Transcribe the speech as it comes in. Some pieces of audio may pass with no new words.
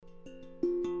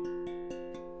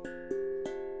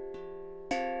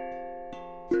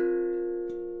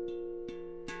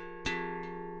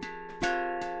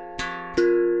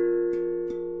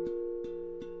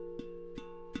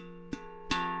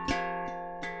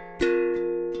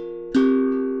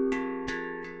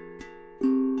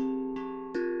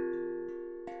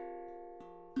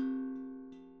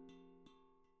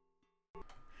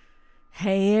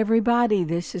everybody.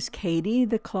 This is Katie,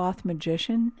 the Cloth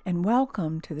Magician, and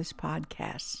welcome to this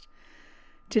podcast.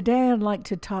 Today, I'd like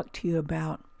to talk to you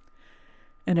about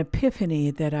an epiphany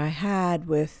that I had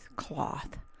with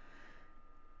cloth.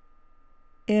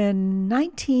 In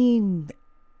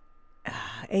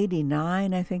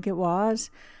 1989, I think it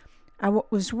was, I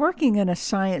was working in a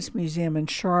science museum in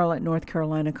Charlotte, North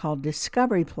Carolina called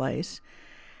Discovery Place.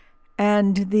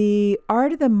 And the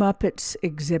Art of the Muppets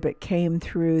exhibit came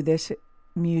through this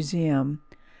museum.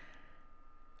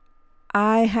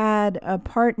 I had a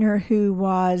partner who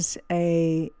was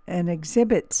an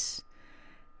exhibits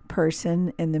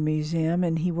person in the museum,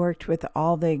 and he worked with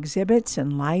all the exhibits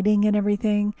and lighting and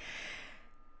everything.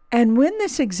 And when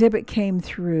this exhibit came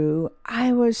through,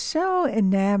 I was so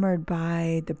enamored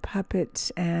by the puppets,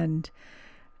 and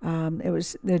it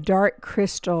was the Dark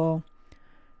Crystal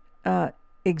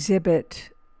exhibit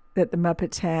that the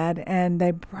Muppets had, and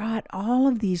they brought all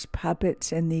of these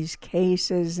puppets in these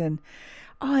cases, and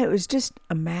it was just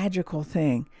a magical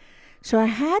thing. So I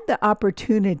had the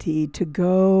opportunity to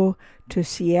go to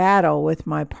Seattle with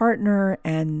my partner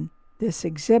and this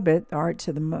exhibit, the Arts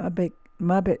of the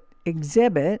Muppet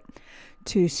exhibit,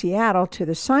 to Seattle, to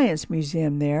the Science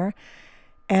Museum there.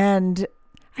 And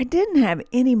I didn't have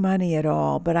any money at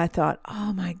all, but I thought,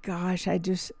 oh my gosh, I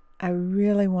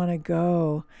really want to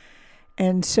go.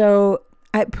 And so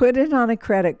I put it on a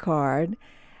credit card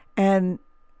and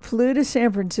flew to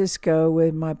San Francisco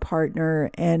with my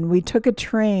partner, and we took a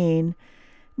train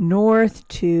north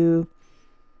to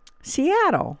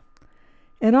Seattle.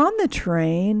 And on the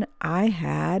train, I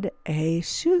had a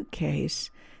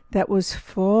suitcase that was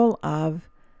full of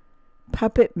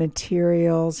puppet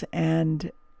materials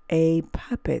and a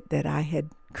puppet that I had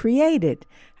created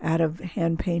out of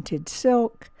hand-painted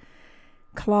silk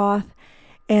cloth.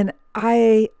 And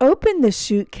I opened the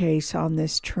suitcase on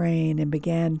this train and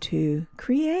began to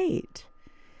create.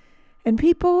 And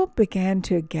people began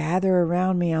to gather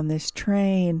around me on this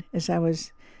train as I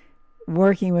was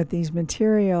working with these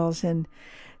materials. And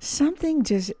something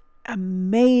just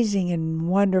amazing and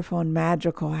wonderful and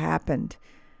magical happened.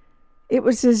 It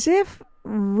was as if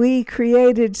we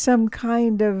created some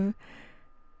kind of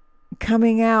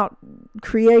coming out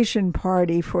creation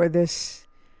party for this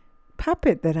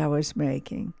puppet that I was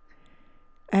making.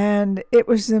 And it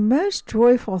was the most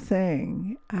joyful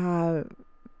thing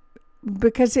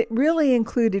because it really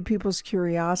included people's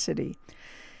curiosity.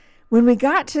 When we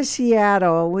got to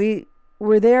Seattle, we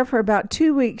were there for about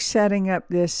 2 weeks setting up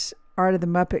this Art of the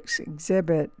Muppets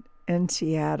exhibit in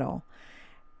Seattle.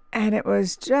 And it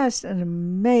was just an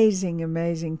amazing,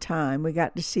 amazing time. We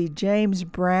got to see James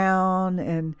Brown,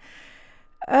 and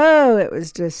it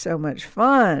was just so much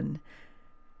fun.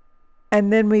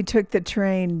 And then we took the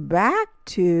train back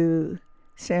to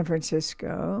San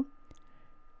Francisco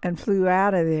and flew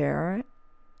out of there.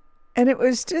 And it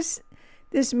was just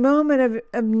this moment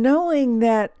of knowing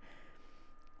that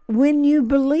when you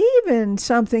believe in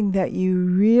something that you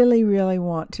really, really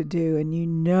want to do, and you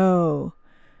know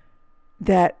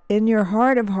that in your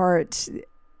heart of hearts,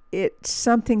 it's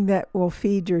something that will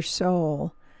feed your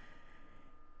soul,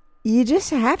 you just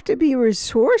have to be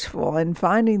resourceful in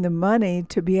finding the money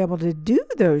to be able to do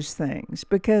those things,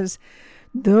 because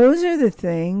those are the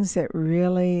things that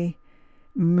really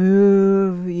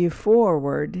move you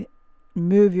forward,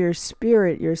 move your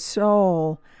spirit, your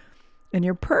soul, and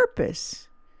your purpose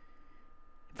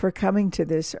for coming to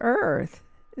this earth.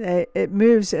 It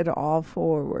moves it all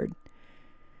forward.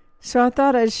 So I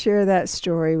thought I'd share that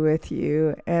story with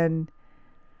you, and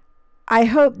I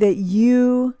hope that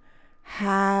you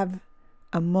have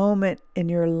a moment in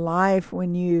your life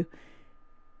when you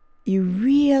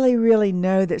really, really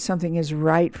know that something is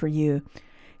right for you.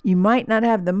 You might not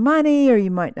have the money, or you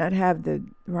might not have the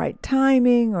right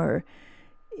timing, or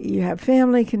you have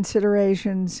family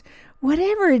considerations.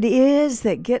 Whatever it is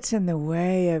that gets in the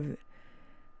way of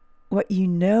what you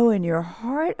know in your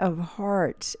heart of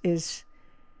hearts is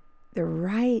the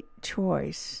right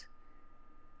choice,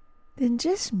 then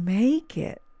just make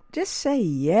it. Just say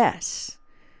yes.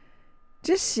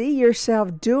 Just see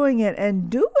yourself doing it, and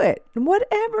do it. And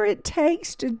whatever it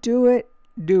takes to do it,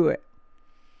 do it.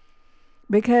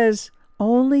 Because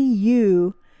only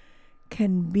you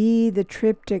can be the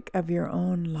triptych of your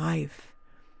own life.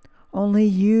 Only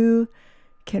you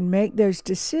can make those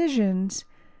decisions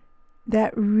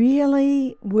that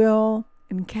really will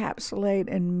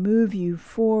encapsulate and move you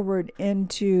forward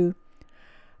into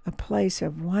a place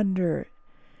of wonder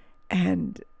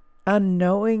and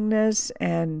unknowingness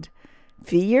and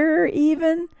fear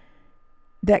even,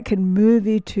 that can move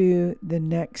you to the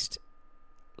next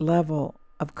level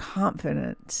of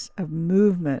confidence, of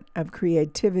movement, of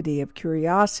creativity, of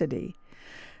curiosity.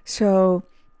 So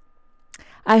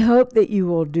I hope that you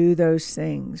will do those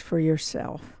things for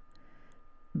yourself,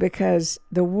 because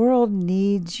the world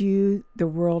needs you. The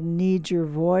world needs your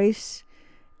voice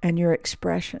and your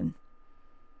expression.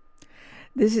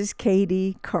 This is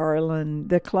Katie Carlin,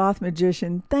 the Cloth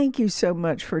Magician. Thank you so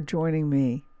much for joining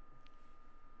me.